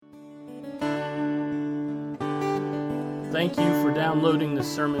Thank you for downloading this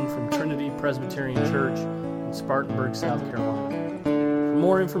sermon from Trinity Presbyterian Church in Spartanburg, South Carolina. For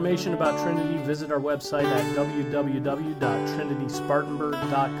more information about Trinity, visit our website at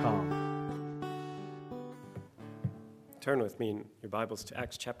www.trinityspartanburg.com. Turn with me in your Bibles to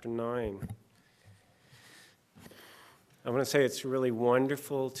Acts chapter 9. I want to say it's really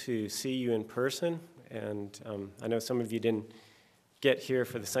wonderful to see you in person, and I know some of you didn't get here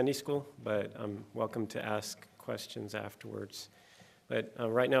for the Sunday school, but I'm welcome to ask questions afterwards. But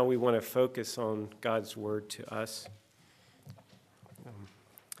right now we want to focus on God's Word to us.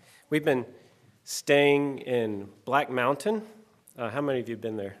 We've been staying in Black Mountain. How many of you have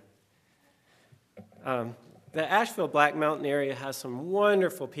been there? The Asheville Black Mountain area has some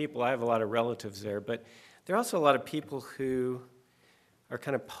wonderful people. I have a lot of relatives there, but there are also a lot of people who are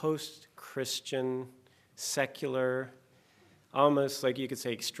kind of post-Christian, secular, almost like you could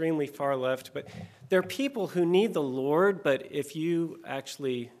say extremely far left. But there are people who need the Lord, but if you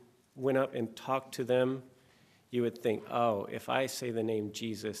actually went up and talked to them, you would think, oh, if I say the name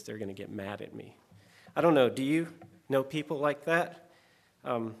Jesus, they're going to get mad at me. I don't know. Do you know people like that?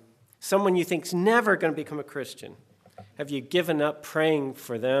 Someone you think's never going to become a Christian. Have you given up praying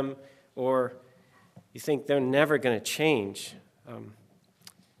for them, or you think they're never going to change?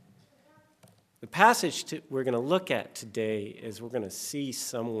 The passage we're going to look at today is we're going to see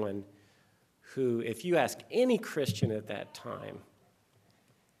someone who, if you ask any Christian at that time,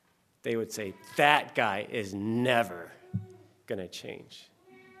 they would say, that guy is never going to change.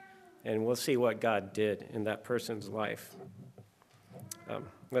 And we'll see what God did in that person's life.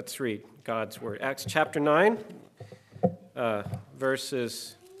 Let's read God's Word. Acts chapter 9,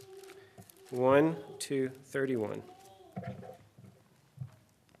 verses 1 to 31.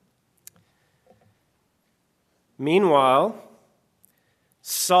 Meanwhile,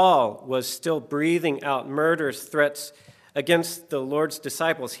 Saul was still breathing out murderous threats against the Lord's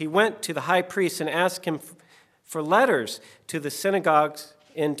disciples. He went to the high priest and asked him for letters to the synagogues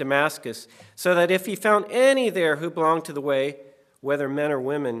in Damascus, so that if he found any there who belonged to the way, whether men or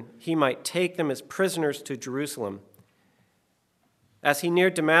women, he might take them as prisoners to Jerusalem. As he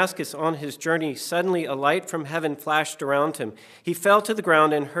neared Damascus on his journey, suddenly a light from heaven flashed around him. He fell to the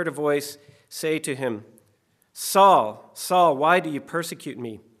ground and heard a voice say to him, Saul, Saul, why do you persecute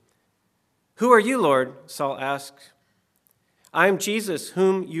me? Who are you, Lord? Saul asked. I am Jesus,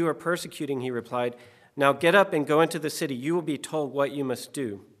 whom you are persecuting, he replied. Now get up and go into the city. You will be told what you must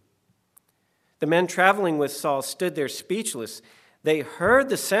do. The men traveling with Saul stood there speechless. They heard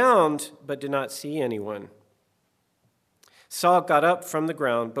the sound, but did not see anyone. Saul got up from the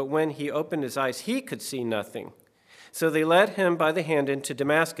ground, but when he opened his eyes, he could see nothing. So they led him by the hand into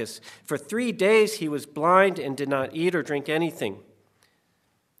Damascus. For 3 days he was blind and did not eat or drink anything.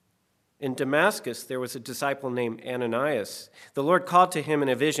 In Damascus there was a disciple named Ananias. The Lord called to him in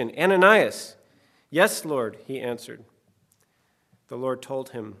a vision, Ananias. Yes, Lord, he answered. The Lord told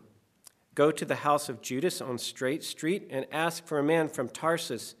him, go to the house of Judas on Straight Street and ask for a man from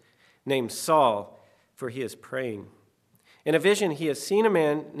Tarsus named Saul, for he is praying. In a vision, he has seen a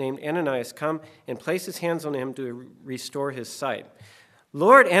man named Ananias come and place his hands on him to restore his sight.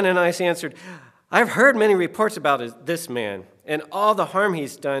 Lord, Ananias answered, I've heard many reports about this man and all the harm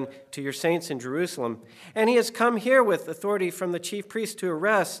he's done to your saints in Jerusalem. And he has come here with authority from the chief priest to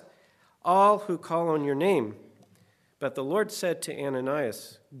arrest all who call on your name. But the Lord said to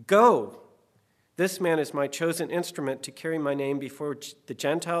Ananias, go. This man is my chosen instrument to carry my name before the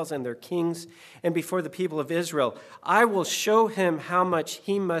Gentiles and their kings and before the people of Israel. I will show him how much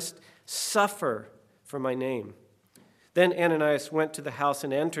he must suffer for my name. Then Ananias went to the house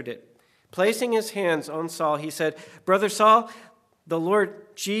and entered it. Placing his hands on Saul, he said, Brother Saul, the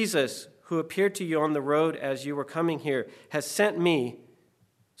Lord Jesus, who appeared to you on the road as you were coming here, has sent me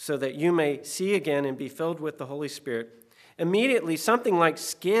so that you may see again and be filled with the Holy Spirit. Immediately, something like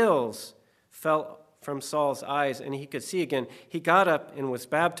scales fell from Saul's eyes, and he could see again. He got up and was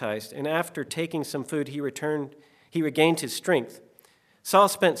baptized, and after taking some food, he regained his strength. Saul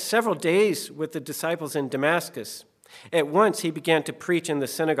spent several days with the disciples in Damascus. At once he began to preach in the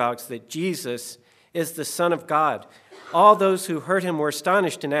synagogues that Jesus is the Son of God. All those who heard him were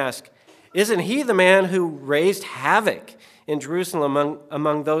astonished and asked, isn't he the man who raised havoc in Jerusalem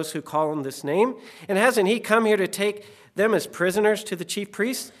among those who call on this name? And hasn't he come here to take them as prisoners to the chief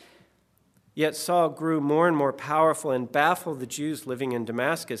priests? Yet Saul grew more and more powerful and baffled the Jews living in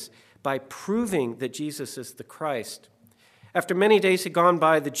Damascus by proving that Jesus is the Christ. After many days had gone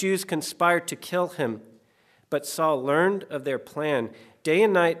by, the Jews conspired to kill him. But Saul learned of their plan. Day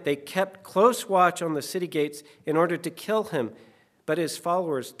and night they kept close watch on the city gates in order to kill him. But his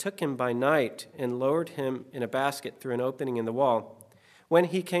followers took him by night and lowered him in a basket through an opening in the wall. When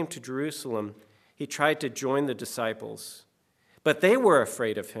he came to Jerusalem, he tried to join the disciples, but they were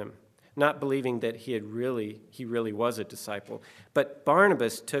afraid of him, not believing that he really was a disciple. But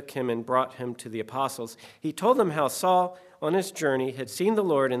Barnabas took him and brought him to the apostles. He told them how Saul, on his journey, had seen the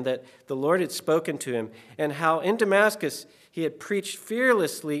Lord and that the Lord had spoken to him, and how in Damascus he had preached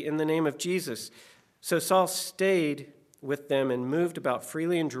fearlessly in the name of Jesus. So Saul stayed with them and moved about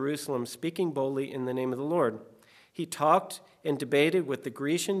freely in Jerusalem, speaking boldly in the name of the Lord. He talked and debated with the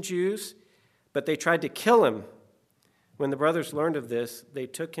Grecian Jews, but they tried to kill him. When the brothers learned of this, they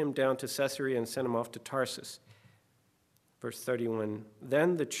took him down to Caesarea and sent him off to Tarsus. Verse 31,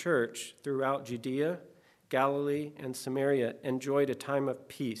 then the church throughout Judea, Galilee, and Samaria enjoyed a time of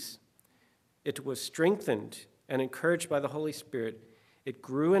peace. It was strengthened and encouraged by the Holy Spirit. It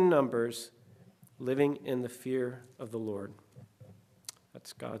grew in numbers, living in the fear of the Lord.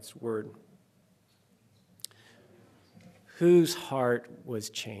 That's God's word. Whose heart was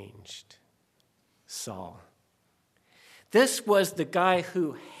changed? Saul. This was the guy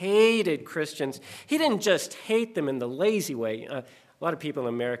who hated Christians. He didn't just hate them in the lazy way. A lot of people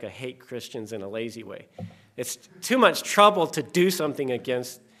in America hate Christians in a lazy way. It's too much trouble to do something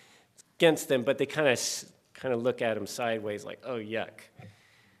against them, but they kind of look at him sideways like, oh, yuck.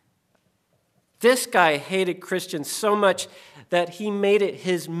 This guy hated Christians so much that he made it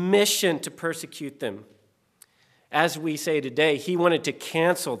his mission to persecute them. As we say today, he wanted to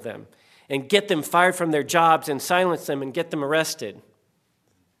cancel them and get them fired from their jobs and silence them and get them arrested.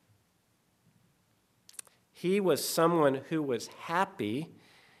 He was someone who was happy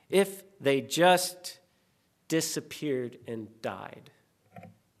if they just disappeared and died.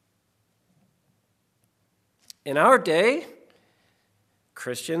 In our day,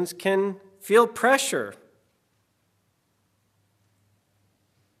 Christians can feel pressure.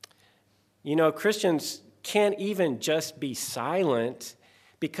 You know, Christians can't even just be silent.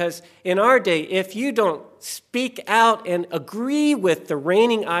 Because in our day, if you don't speak out and agree with the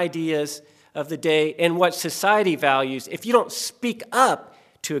reigning ideas of the day and what society values, if you don't speak up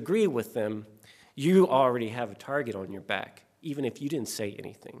to agree with them, you already have a target on your back, even if you didn't say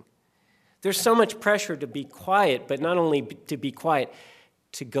anything. There's so much pressure to be quiet, but not only to be quiet,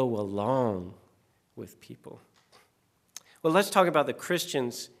 to go along with people. Well, let's talk about the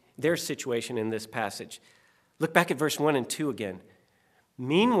Christians, their situation in this passage. Look back at verse 1 and 2 again.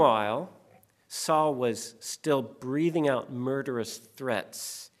 Meanwhile, Saul was still breathing out murderous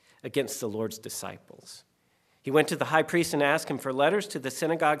threats against the Lord's disciples. He went to the high priest and asked him for letters to the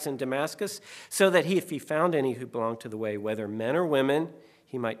synagogues in Damascus, so that if he found any who belonged to the way, whether men or women,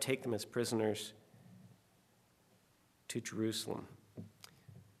 he might take them as prisoners to Jerusalem.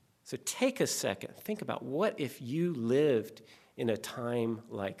 So take a second. Think about, what if you lived in a time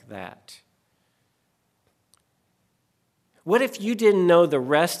like that? What if you didn't know the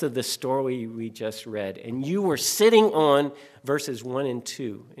rest of the story we just read and you were sitting on verses 1 and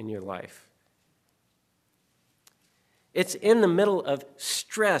 2 in your life? It's in the middle of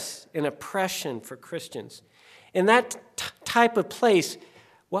stress and oppression for Christians. In that type of place,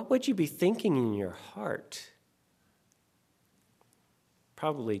 what would you be thinking in your heart?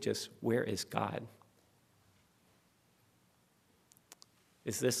 Probably just, where is God?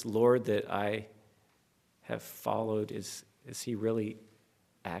 Is this Lord that I have followed, is he really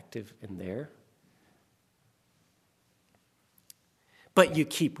active in there? But you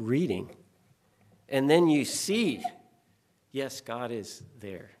keep reading, and then you see, yes, God is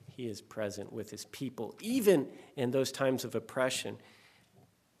there. He is present with his people, even in those times of oppression.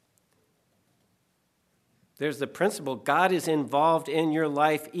 There's the principle, God is involved in your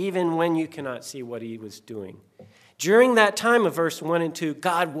life even when you cannot see what he was doing. During that time of verse 1 and 2,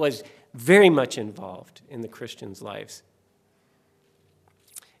 God was very much involved in the Christians' lives.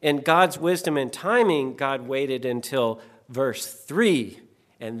 In God's wisdom and timing, God waited until verse 3,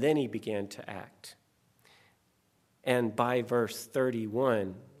 and then he began to act. And by verse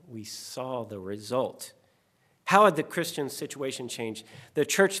 31, we saw the result. How had the Christian situation changed? The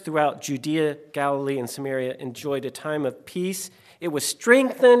church throughout Judea, Galilee, and Samaria enjoyed a time of peace. It was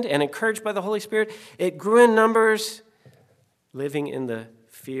strengthened and encouraged by the Holy Spirit. It grew in numbers, living in the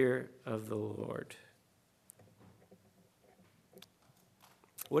fear of the Lord.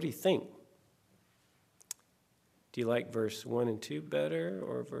 What do you think? Do you like verse 1 and 2 better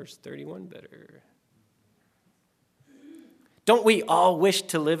or verse 31 better? Don't we all wish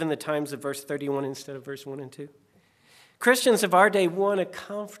to live in the times of verse 31 instead of verse 1 and 2? Christians of our day want a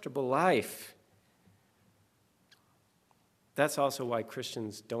comfortable life. That's also why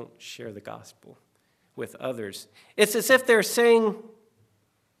Christians don't share the gospel. with others. It's as if they're saying,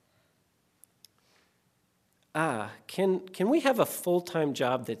 can we have a full-time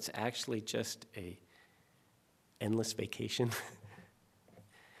job that's actually just a endless vacation?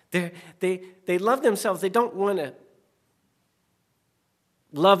 They love themselves. They don't want to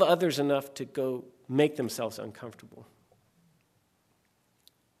love others enough to go make themselves uncomfortable.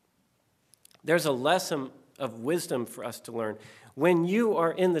 There's a lesson of wisdom for us to learn. When you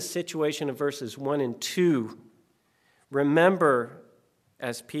are in the situation of verses 1 and 2, remember,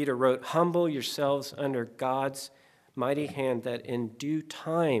 as Peter wrote, humble yourselves under God's mighty hand that in due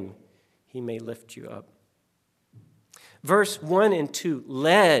time he may lift you up. Verse 1 and 2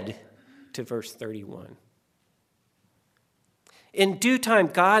 led to verse 31. In due time,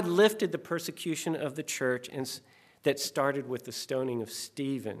 God lifted the persecution of the church that started with the stoning of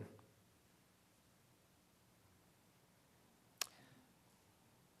Stephen.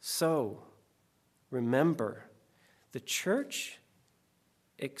 So, remember, the church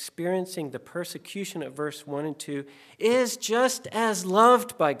experiencing the persecution of verse 1 and 2 is just as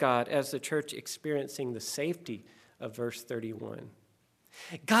loved by God as the church experiencing the safety of verse 31.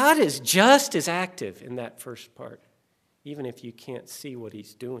 God is just as active in that first part, even if you can't see what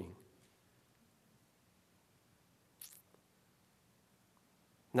he's doing.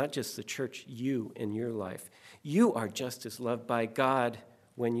 Not just the church, you in your life. You are just as loved by God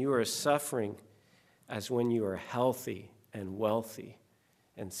when you are suffering as when you are healthy and wealthy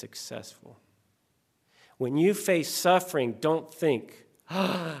and successful. When you face suffering, don't think,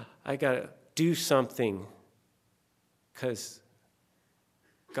 I got to do something because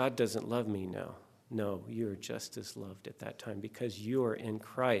God doesn't love me now. No, you're just as loved at that time because you are in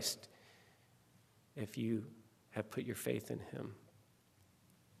Christ if you have put your faith in him.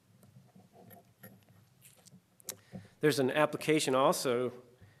 There's an application also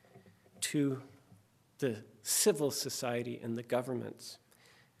to the civil society and the governments.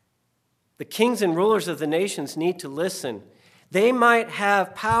 The kings and rulers of the nations need to listen. They might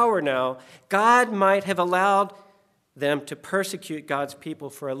have power now. God might have allowed them to persecute God's people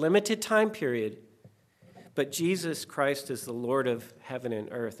for a limited time period. But Jesus Christ is the Lord of heaven and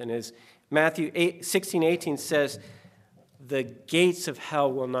earth. And as Matthew 16:18 says, the gates of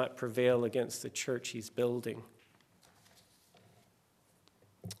hell will not prevail against the church he's building.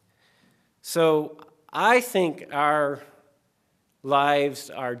 So I think our lives,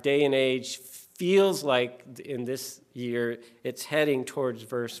 our day and age, feels like in this year it's heading towards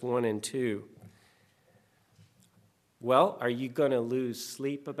verse 1 and 2. Well, are you going to lose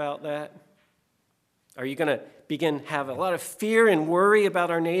sleep about that? Are you going to begin to have a lot of fear and worry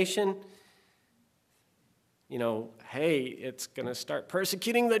about our nation? You know, hey, it's going to start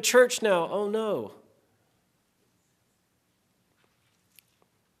persecuting the church now. Oh, no.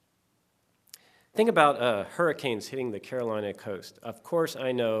 Think about hurricanes hitting the Carolina coast. Of course,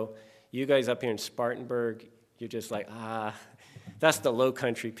 I know you guys up here in Spartanburg, you're just like, that's the low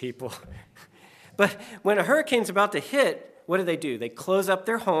country people. But when a hurricane's about to hit, what do? They close up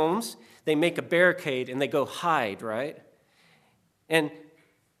their homes, they make a barricade, and they go hide, right? And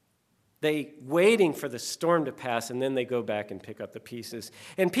they waiting for the storm to pass, and then they go back and pick up the pieces.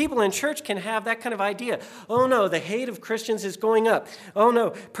 And people in church can have that kind of idea. Oh no, the hate of Christians is going up. Oh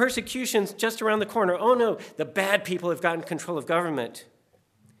no, persecution's just around the corner. Oh no, the bad people have gotten control of government.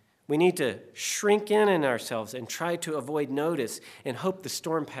 We need to shrink in ourselves and try to avoid notice and hope the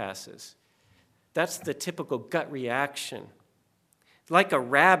storm passes. That's the typical gut reaction. Like a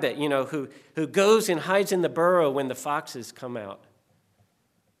rabbit, who goes and hides in the burrow when the foxes come out.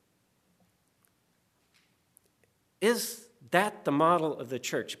 Is that the model of the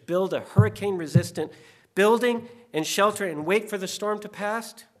church? Build a hurricane-resistant building and shelter and wait for the storm to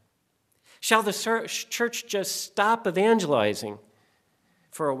pass? Shall the church just stop evangelizing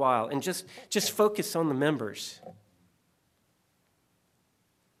for a while and just focus on the members?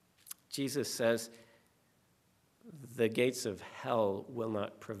 Jesus says the gates of hell will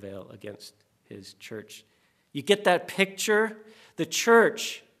not prevail against his church. You get that picture? The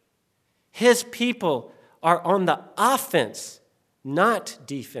church, his people, are on the offense, not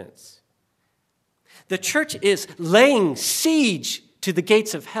defense. The church is laying siege to the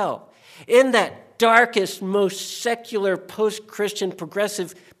gates of hell. In that darkest, most secular, post-Christian,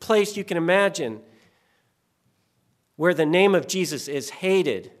 progressive place you can imagine, where the name of Jesus is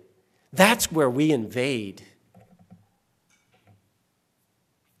hated, that's where we invade.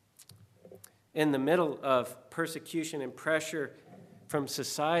 In the middle of persecution and pressure from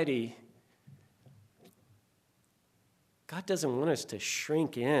society, God doesn't want us to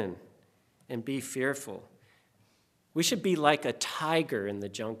shrink in and be fearful. We should be like a tiger in the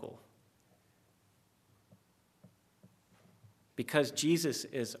jungle. Because Jesus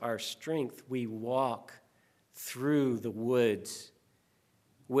is our strength, we walk through the woods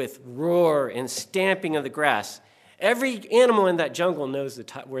with roar and stamping of the grass. Every animal in that jungle knows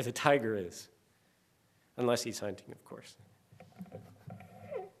where the tiger is, unless he's hunting, of course.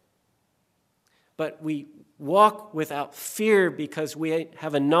 But we walk without fear because we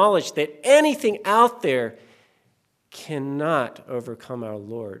have a knowledge that anything out there cannot overcome our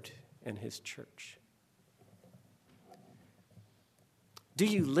Lord and his church. Do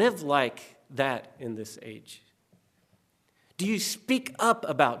you live like that in this age? Do you speak up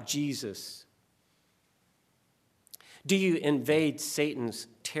about Jesus? Do you invade Satan's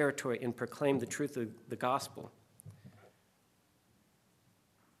territory and proclaim the truth of the gospel?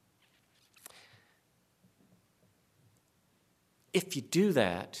 If you do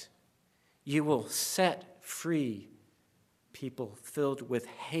that, you will set free people filled with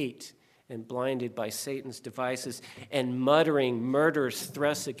hate and blinded by Satan's devices and muttering murderous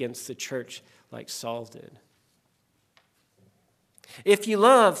threats against the church like Saul did. If you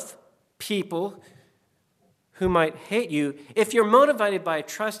love people who might hate you, if you're motivated by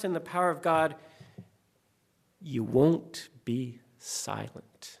trust in the power of God, you won't be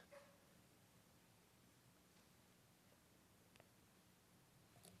silent.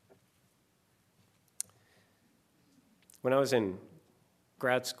 When I was in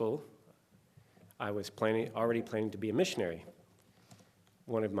grad school, I was already planning to be a missionary.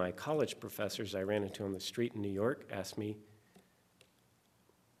 One of my college professors I ran into on the street in New York asked me,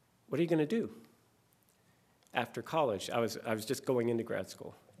 "What are you going to do after college?" I was just going into grad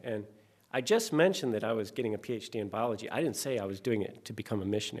school. And I just mentioned that I was getting a PhD in biology. I didn't say I was doing it to become a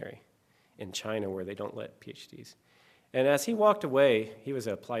missionary in China where they don't let PhDs. And as he walked away, he was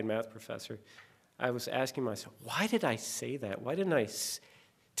an applied math professor, I was asking myself, why did I say that? Why didn't I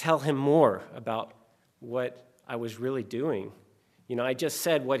tell him more about what I was really doing? You know, I just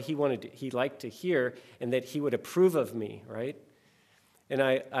said what he liked to hear and that he would approve of me, right? And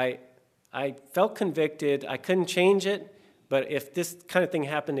I felt convicted. I couldn't change it, but if this kind of thing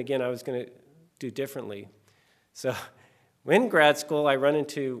happened again, I was going to do differently. So in grad school, I run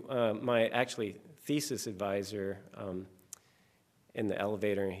into my thesis advisor in the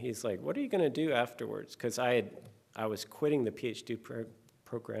elevator, and he's like, "What are you going to do afterwards?" Because I was quitting the PhD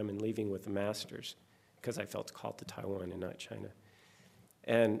program and leaving with a master's because I felt called to Taiwan and not China.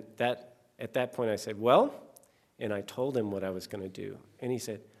 And at that point I said, "Well," and I told him what I was going to do. And he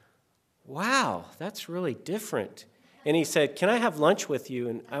said, "Wow, that's really different." And he said, "Can I have lunch with you?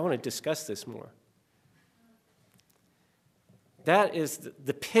 And I want to discuss this more." That is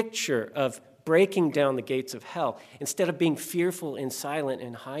the picture of breaking down the gates of hell instead of being fearful and silent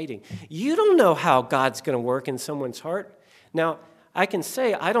and hiding. You don't know how God's going to work in someone's heart. Now, I can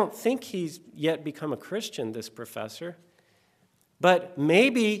say I don't think he's yet become a Christian, this professor, but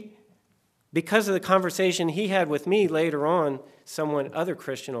maybe because of the conversation he had with me later on, other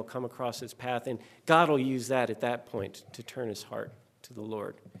Christian will come across his path, and God will use that at that point to turn his heart to the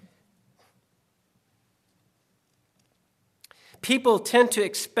Lord. People tend to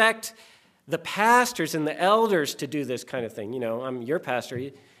expect the pastors and the elders to do this kind of thing. You know, I'm your pastor,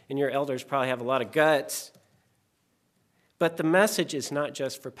 and your elders probably have a lot of guts. But the message is not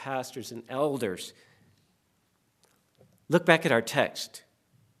just for pastors and elders. Look back at our text.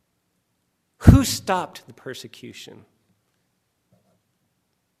 Who stopped the persecution?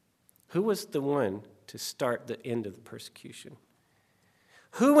 Who was the one to start the end of the persecution?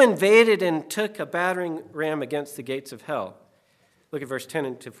 Who invaded and took a battering ram against the gates of hell? Look at verse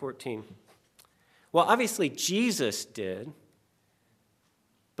 10 to 14. Well, obviously Jesus did,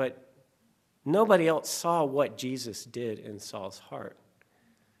 but nobody else saw what Jesus did in Saul's heart.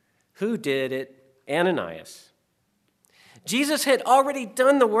 Who did it? Ananias. Jesus had already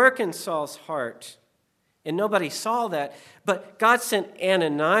done the work in Saul's heart, and nobody saw that, but God sent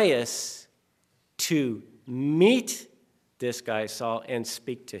Ananias to meet this guy, Saul, and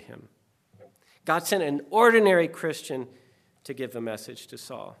speak to him. God sent an ordinary Christian to give a message to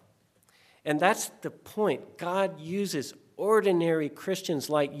Saul. And that's the point. God uses ordinary Christians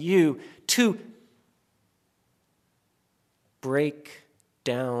like you to break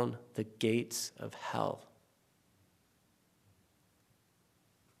down the gates of hell.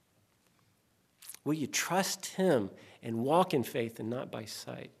 Will you trust him and walk in faith and not by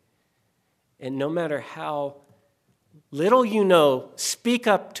sight? And no matter how little you know, speak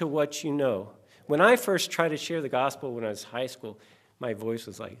up to what you know. When I first tried to share the gospel when I was in high school, my voice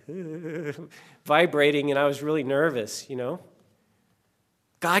was like vibrating, and I was really nervous, you know.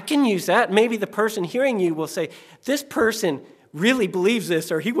 God can use that. Maybe the person hearing you will say, this person really believes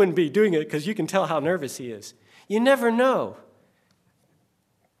this, or he wouldn't be doing it because you can tell how nervous he is. You never know.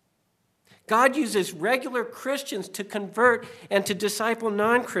 God uses regular Christians to convert and to disciple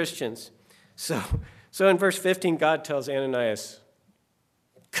non-Christians. So in verse 15, God tells Ananias,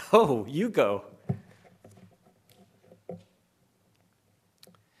 go, you go.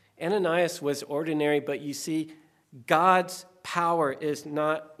 Ananias was ordinary, but you see, God's power is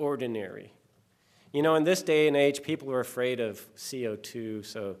not ordinary. You know, in this day and age, people are afraid of CO2,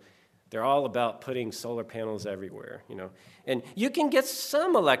 so they're all about putting solar panels everywhere, you know. And you can get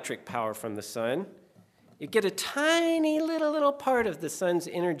some electric power from the sun. You get a tiny little part of the sun's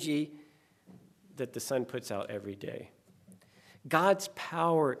energy that the sun puts out every day. God's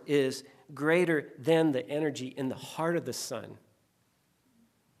power is greater than the energy in the heart of the sun.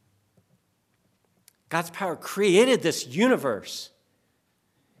 God's power created this universe.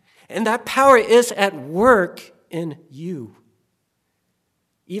 And that power is at work in you.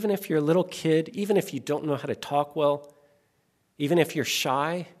 Even if you're a little kid, even if you don't know how to talk well, even if you're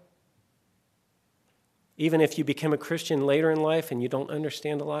shy, even if you become a Christian later in life and you don't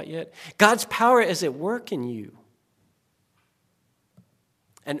understand a lot yet, God's power is at work in you.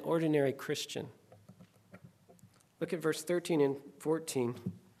 An ordinary Christian. Look at verse 13 and 14.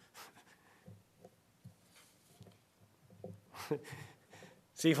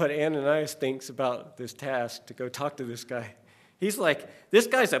 See what Ananias thinks about this task to go talk to this guy. He's like, this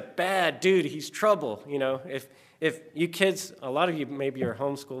guy's a bad dude. He's trouble. You know, if you kids, a lot of you maybe are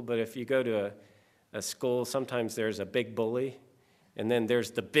homeschooled, but if you go to a school, sometimes there's a big bully, and then there's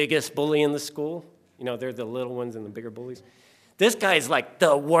the biggest bully in the school. You know, they're the little ones and the bigger bullies. This guy's like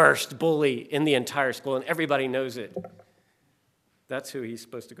the worst bully in the entire school, and everybody knows it. That's who he's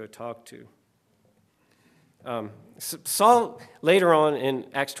supposed to go talk to. Saul, later on in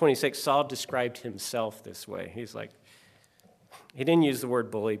Acts 26, Saul described himself this way. He's like, he didn't use the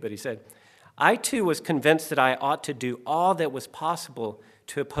word bully, but he said, I too was convinced that I ought to do all that was possible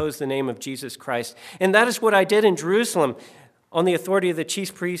to oppose the name of Jesus Christ. And that is what I did in Jerusalem. On the authority of the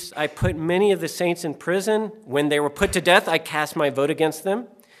chief priests, I put many of the saints in prison. When they were put to death, I cast my vote against them.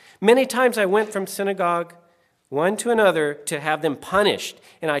 Many times I went from synagogue one to another to have them punished,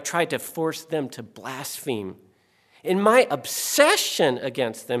 and I tried to force them to blaspheme. In my obsession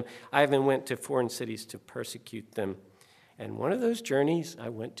against them, I even went to foreign cities to persecute them. And one of those journeys, I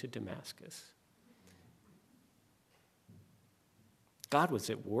went to Damascus. God was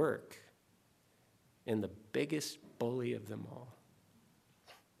at work in the biggest bully of them all,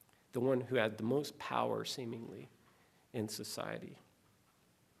 the one who had the most power, seemingly, in society.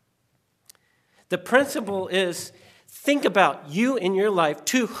 The principle is, think about you in your life.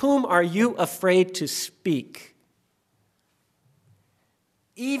 To whom are you afraid to speak?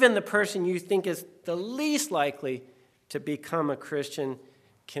 Even the person you think is the least likely to become a Christian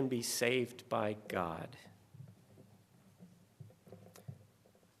can be saved by God.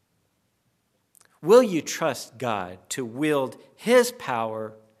 Will you trust God to wield His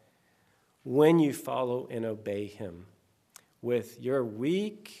power when you follow and obey Him with your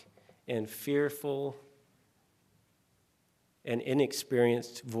weak and fearful and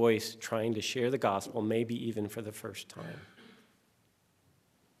inexperienced voice trying to share the gospel, maybe even for the first time?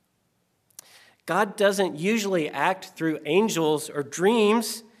 God doesn't usually act through angels or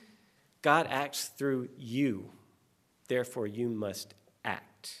dreams. God acts through you. Therefore, you must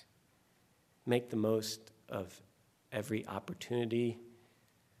act. Make the most of every opportunity.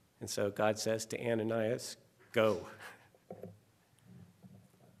 And so God says to Ananias, go.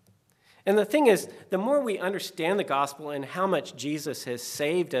 And the thing is, the more we understand the gospel and how much Jesus has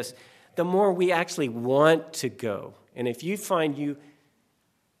saved us, the more we actually want to go. And if you find you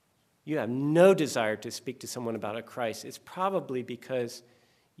have no desire to speak to someone about a Christ, it's probably because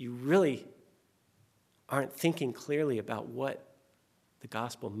you really aren't thinking clearly about what the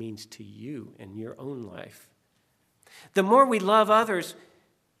gospel means to you in your own life. The more we love others,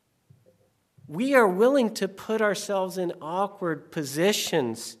 we are willing to put ourselves in awkward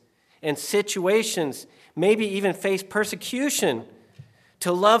positions and situations, maybe even face persecution,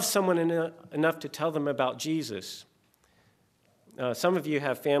 to love someone enough to tell them about Jesus. Some of you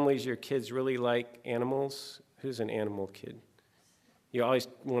have families, your kids really like animals. Who's an animal kid? You always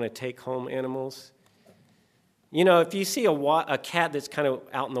want to take home animals. You know, if you see a cat that's kind of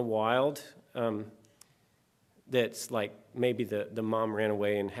out in the wild, that's like maybe the mom ran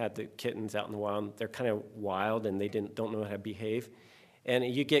away and had the kittens out in the wild. They're kind of wild and they don't know how to behave. And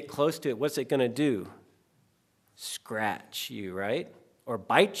you get close to it, what's it going to do? Scratch you, right? Or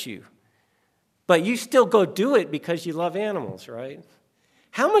bite you. But you still go do it because you love animals, right?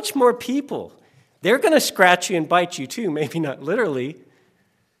 How much more people? They're going to scratch you and bite you too, maybe not literally,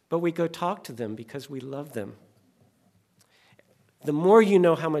 but we go talk to them because we love them. The more you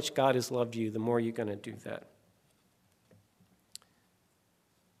know how much God has loved you, the more you're going to do that.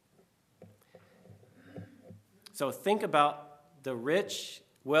 So think about the rich,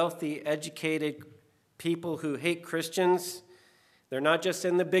 wealthy, educated people who hate Christians. They're not just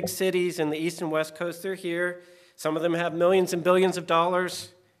in the big cities in the East and West Coast. They're here. Some of them have millions and billions of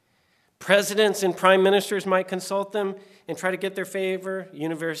dollars. Presidents and prime ministers might consult them and try to get their favor.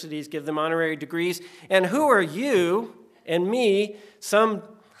 Universities give them honorary degrees. And who are you and me, some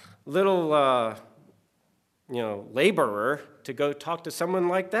little, laborer, to go talk to someone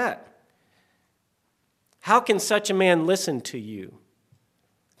like that? How can such a man listen to you?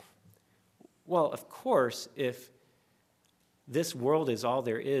 Well, of course, if this world is all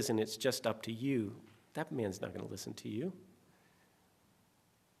there is and it's just up to you, that man's not going to listen to you.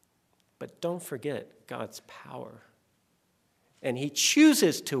 But don't forget God's power. And he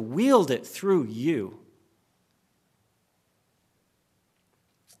chooses to wield it through you.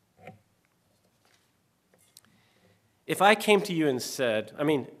 If I came to you and said,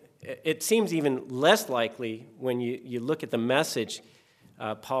 it seems even less likely when you look at the message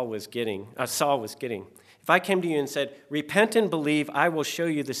Saul was getting. If I came to you and said, repent and believe, I will show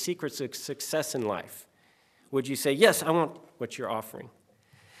you the secrets of success in life, would you say, yes, I want what you're offering?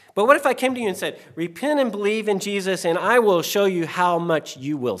 But what if I came to you and said, repent and believe in Jesus, and I will show you how much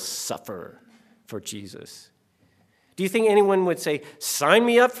you will suffer for Jesus? Do you think anyone would say, sign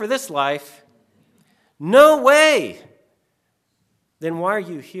me up for this life? No way! Then why are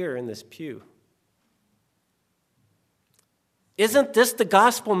you here in this pew? Isn't this the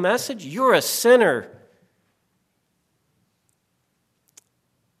gospel message? You're a sinner.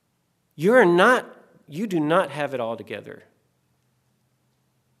 You do not have it all together.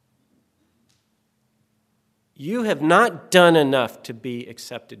 You have not done enough to be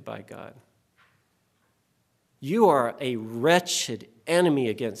accepted by God. You are a wretched enemy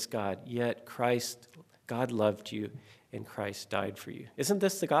against God, yet God loved you and Christ died for you. Isn't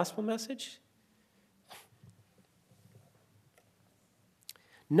this the gospel message?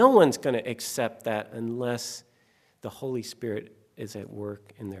 No one's going to accept that unless the Holy Spirit is at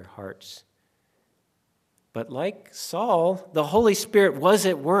work in their hearts. But like Saul, the Holy Spirit was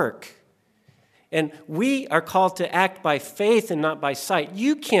at work. And we are called to act by faith and not by sight.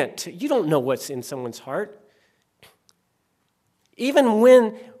 You don't know what's in someone's heart. Even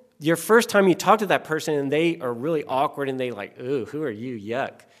when your first time you talk to that person and they are really awkward and they like, ooh, who are you?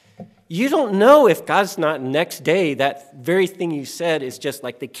 Yuck. You don't know if God's not next day, that very thing you said is just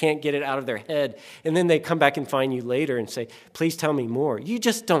like they can't get it out of their head. And then they come back and find you later and say, please tell me more. You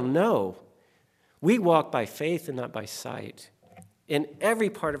just don't know. We walk by faith and not by sight in every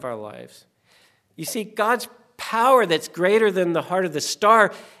part of our lives. You see, God's power that's greater than the heart of the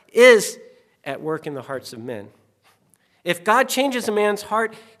star is at work in the hearts of men. If God changes a man's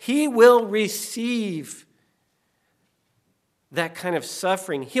heart, he will receive that kind of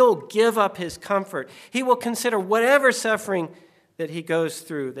suffering. He'll give up his comfort. He will consider whatever suffering that he goes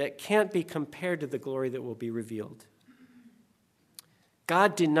through that can't be compared to the glory that will be revealed.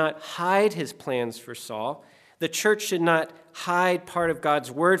 God did not hide his plans for Saul. The church should not hide part of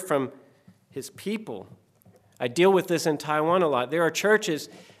God's word from his people. I deal with this in Taiwan a lot. There are churches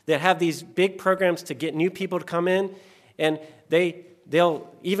that have these big programs to get new people to come in, and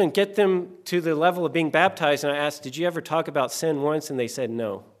they'll even get them to the level of being baptized. And I asked, did you ever talk about sin once? And they said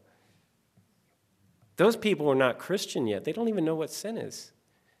no. Those people are not Christian yet. They don't even know what sin is.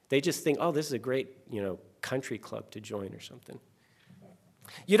 They just think, oh, this is a great, country club to join or something.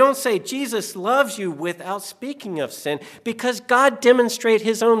 You don't say Jesus loves you without speaking of sin, because God demonstrated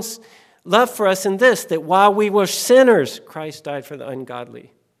his own love for us in this, that while we were sinners, Christ died for the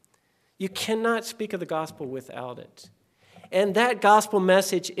ungodly. You cannot speak of the gospel without it. And that gospel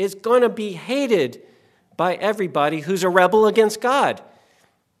message is going to be hated by everybody who's a rebel against God.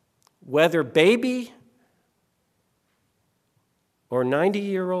 Whether baby or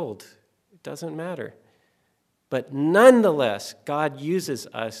 90-year-old, it doesn't matter. But nonetheless, God uses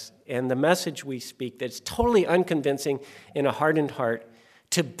us and the message we speak that's totally unconvincing in a hardened heart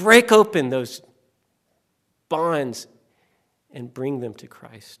to break open those bonds and bring them to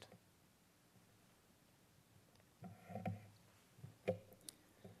Christ.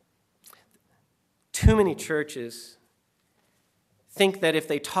 Too many churches think that if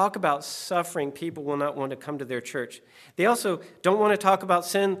they talk about suffering, people will not want to come to their church. They also don't want to talk about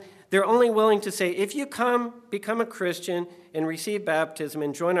sin. They're only willing to say, if you become a Christian and receive baptism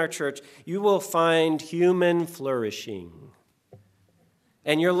and join our church, you will find human flourishing.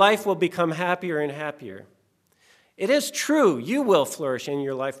 And your life will become happier and happier. It is true, you will flourish and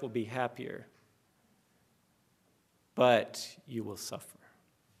your life will be happier. but you will suffer.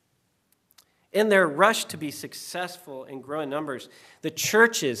 In their rush to be successful and grow in numbers, the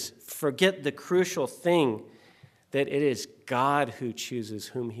churches forget the crucial thing, that it is God who chooses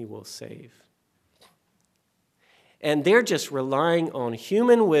whom he will save. And they're just relying on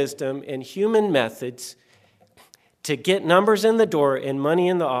human wisdom and human methods to get numbers in the door and money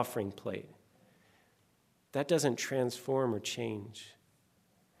in the offering plate. That doesn't transform or change.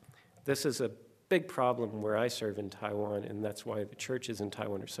 This is a big problem where I serve in Taiwan, and that's why the churches in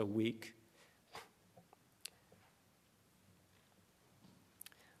Taiwan are so weak.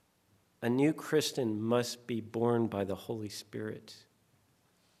 A new Christian must be born by the Holy Spirit.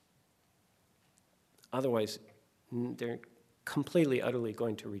 Otherwise, they're completely, utterly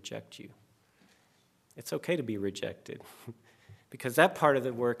going to reject you. It's okay to be rejected because that part of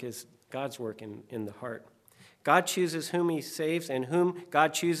the work is God's work in the heart. God chooses whom he saves, and whom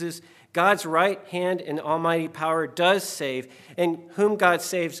God chooses, God's right hand and almighty power does save, and whom God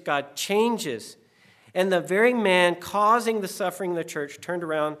saves, God changes. And the very man causing the suffering in the church turned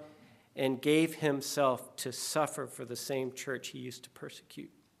around and gave himself to suffer for the same church he used to persecute.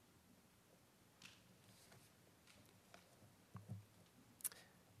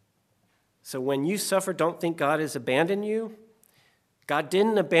 So when you suffer, don't think God has abandoned you. God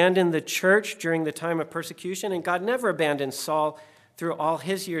didn't abandon the church during the time of persecution, and God never abandoned Saul through all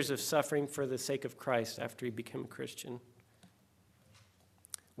his years of suffering for the sake of Christ after he became a Christian.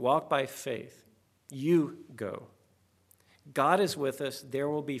 Walk by faith. You go. God is with us. There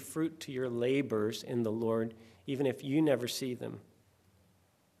will be fruit to your labors in the Lord, even if you never see them.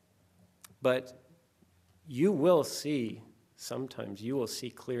 But you will see, sometimes you will see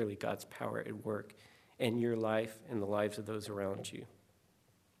clearly God's power at work in your life and the lives of those around you.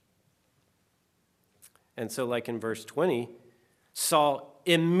 And so, like in verse 20, Saul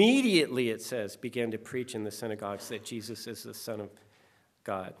immediately, it says, began to preach in the synagogues that Jesus is the Son of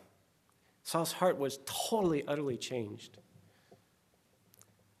God. Saul's heart was totally, utterly changed.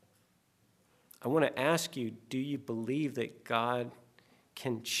 I want to ask you, do you believe that God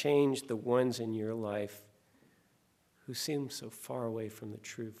can change the ones in your life who seem so far away from the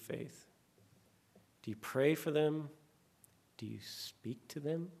true faith? Do you pray for them? Do you speak to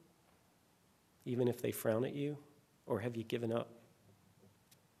them, even if they frown at you? Or have you given up?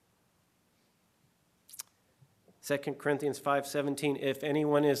 2 Corinthians 5:17, if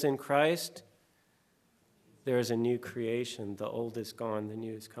anyone is in Christ, there is a new creation. The old is gone, the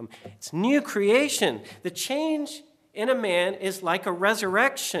new has come. It's new creation. The change in a man is like a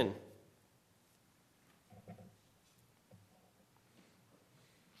resurrection.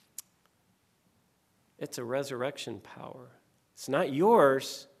 It's a resurrection power. It's not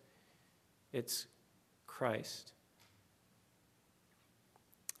yours, it's Christ.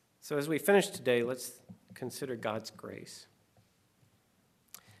 So as we finish today, let's consider God's grace.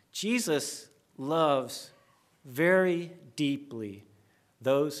 Jesus loves very deeply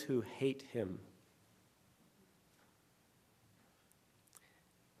those who hate him.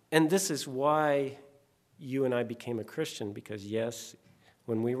 And this is why you and I became a Christian, because yes,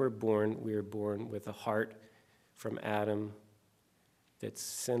 when we were born with a heart from Adam that's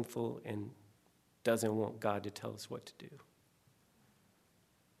sinful and doesn't want God to tell us what to do.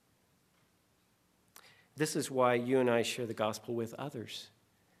 This is why you and I share the gospel with others,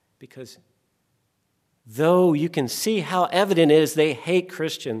 because though you can see how evident it is they hate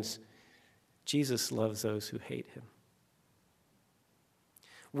Christians, Jesus loves those who hate him.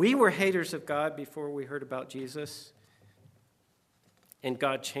 We were haters of God before we heard about Jesus, and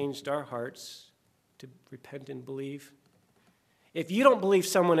God changed our hearts to repent and believe. If you don't believe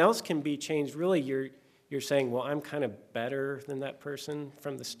someone else can be changed, really you're saying, well, I'm kind of better than that person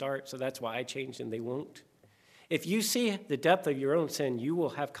from the start, so that's why I changed and they won't. If you see the depth of your own sin, you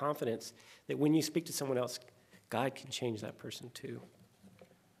will have confidence that when you speak to someone else, God can change that person too.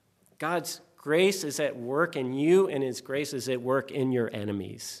 God's grace is at work in you, and his grace is at work in your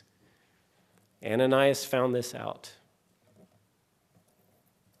enemies. Ananias found this out.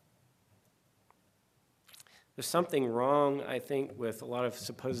 There's something wrong, I think, with a lot of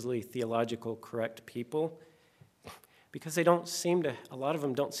supposedly theological correct people, because a lot of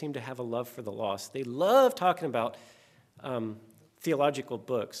them don't seem to have a love for the lost. They love talking about theological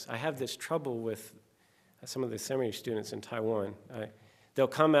books. I have this trouble with some of the seminary students in Taiwan. They'll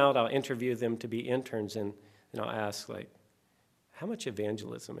come out, I'll interview them to be interns, and I'll ask, how much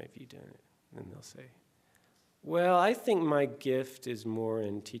evangelism have you done? And they'll say, well, I think my gift is more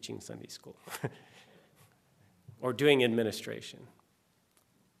in teaching Sunday school or doing administration.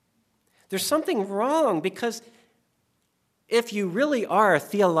 There's something wrong, because if you really are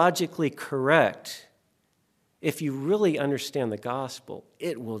theologically correct, if you really understand the gospel,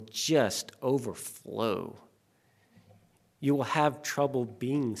 it will just overflow. You will have trouble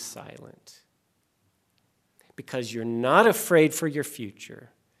being silent because you're not afraid for your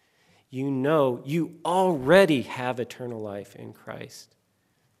future. You know you already have eternal life in Christ.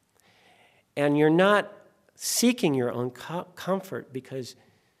 And you're not seeking your own comfort because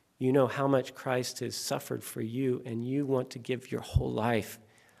you know how much Christ has suffered for you, and you want to give your whole life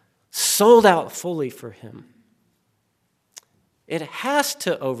sold out fully for him. It has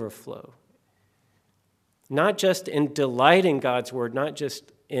to overflow, not just in delight in God's word, not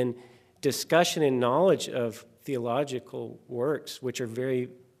just in discussion and knowledge of theological works, which are very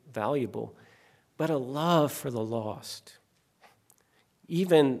valuable, but a love for the lost,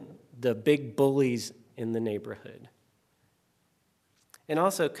 even the big bullies in the neighborhood. And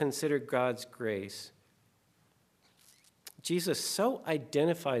also consider God's grace. Jesus so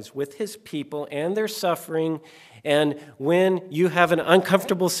identifies with his people and their suffering, and when you have an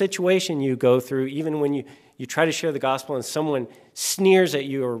uncomfortable situation you go through, even when you try to share the gospel and someone sneers at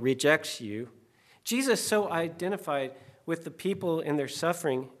you or rejects you, Jesus so identified with the people in their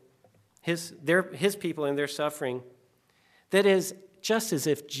suffering, his people in their suffering, that is just as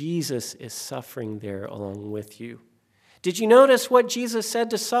if Jesus is suffering there along with you. Did you notice what Jesus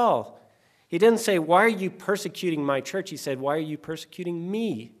said to Saul? He didn't say, "Why are you persecuting my church?" He said, "Why are you persecuting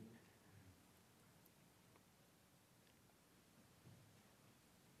me?"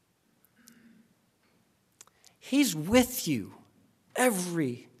 He's with you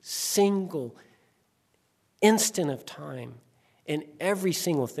every single instant of time in every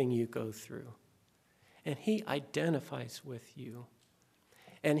single thing you go through. And he identifies with you.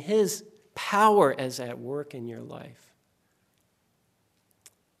 And his power is at work in your life.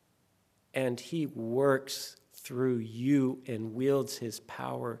 And he works through you and wields his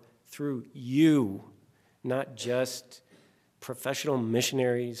power through you, not just professional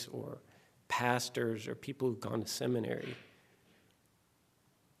missionaries or pastors or people who've gone to seminary.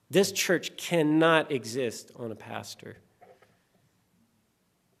 This church cannot exist on a pastor.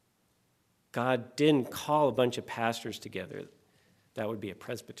 God didn't call a bunch of pastors together. That would be a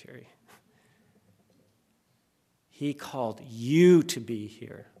presbytery. He called you to be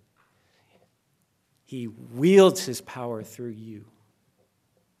here. He wields his power through you.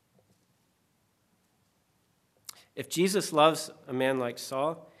 If Jesus loves a man like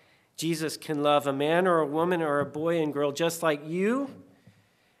Saul, Jesus can love a man or a woman or a boy and girl just like you.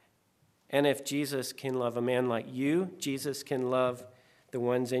 And if Jesus can love a man like you, Jesus can love the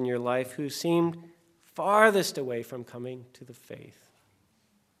ones in your life who seemed farthest away from coming to the faith.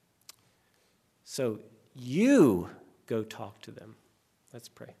 So you go talk to them. Let's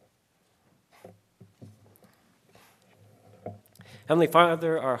pray. Heavenly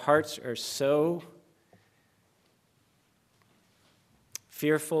Father, our hearts are so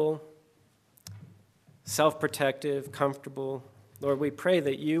fearful, self-protective, comfortable. Lord, we pray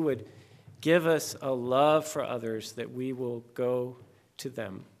that you would give us a love for others, that we will go to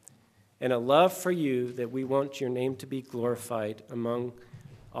them, and a love for you, that we want your name to be glorified among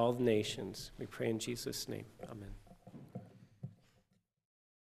all nations. We pray in Jesus' name. Amen.